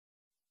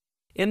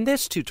In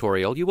this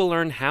tutorial, you will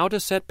learn how to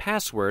set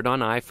password on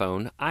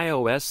iPhone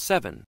iOS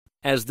 7.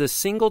 As the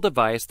single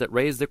device that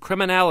raised the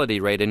criminality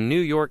rate in New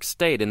York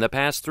State in the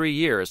past 3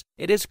 years,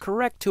 it is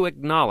correct to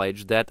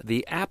acknowledge that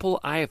the Apple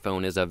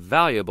iPhone is a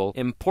valuable,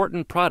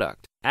 important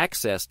product.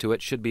 Access to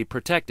it should be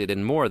protected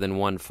in more than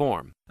one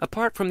form.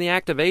 Apart from the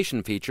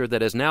activation feature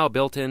that is now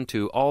built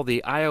into all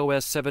the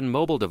iOS 7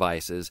 mobile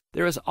devices,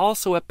 there is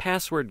also a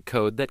password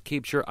code that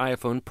keeps your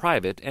iPhone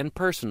private and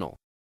personal.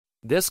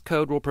 This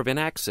code will prevent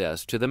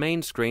access to the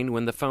main screen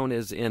when the phone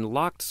is in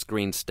locked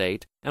screen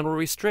state and will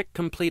restrict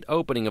complete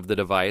opening of the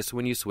device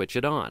when you switch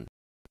it on.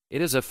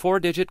 It is a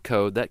 4-digit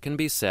code that can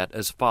be set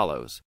as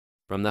follows.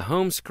 From the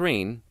home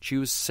screen,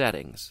 choose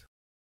Settings.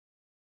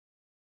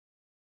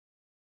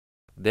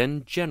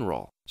 Then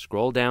General.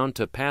 Scroll down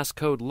to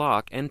Passcode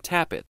Lock and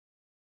tap it.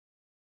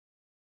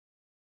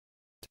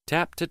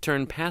 Tap to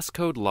turn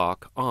Passcode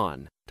Lock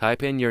on.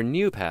 Type in your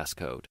new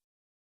passcode.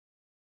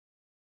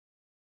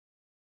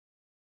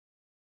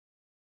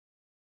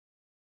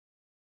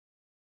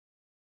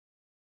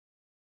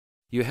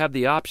 You have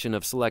the option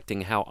of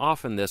selecting how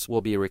often this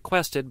will be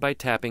requested by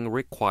tapping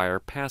Require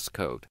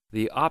Passcode.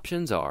 The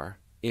options are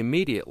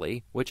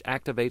Immediately, which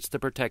activates the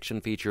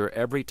protection feature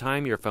every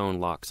time your phone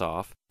locks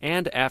off,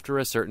 and after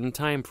a certain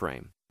time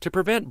frame. To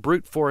prevent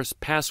brute force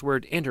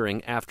password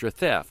entering after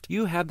theft,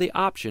 you have the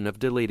option of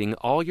deleting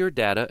all your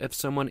data if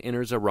someone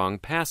enters a wrong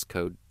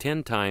passcode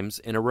 10 times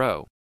in a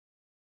row.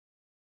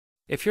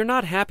 If you're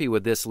not happy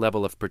with this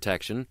level of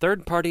protection,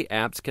 third-party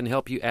apps can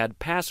help you add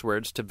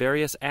passwords to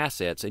various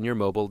assets in your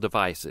mobile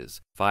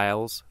devices,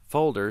 files,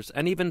 folders,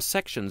 and even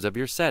sections of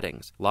your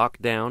settings,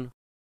 Lockdown,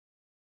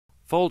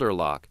 Folder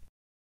Lock,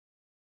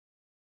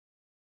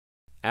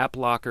 App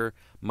Locker,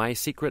 My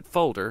Secret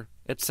Folder,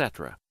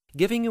 etc.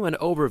 Giving you an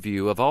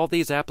overview of all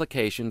these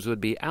applications would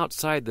be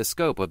outside the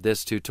scope of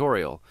this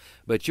tutorial,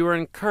 but you are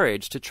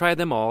encouraged to try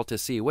them all to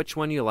see which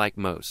one you like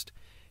most.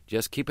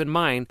 Just keep in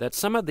mind that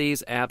some of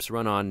these apps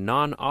run on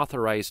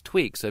non-authorized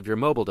tweaks of your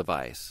mobile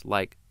device,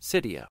 like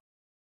Cydia.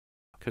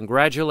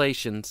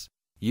 Congratulations!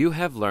 You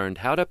have learned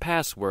how to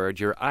password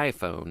your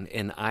iPhone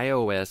in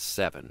iOS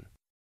 7.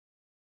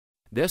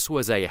 This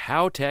was a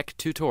HowTech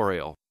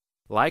tutorial.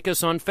 Like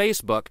us on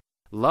Facebook,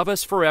 love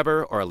us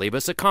forever, or leave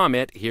us a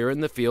comment here in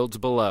the fields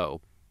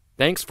below.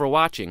 Thanks for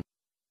watching.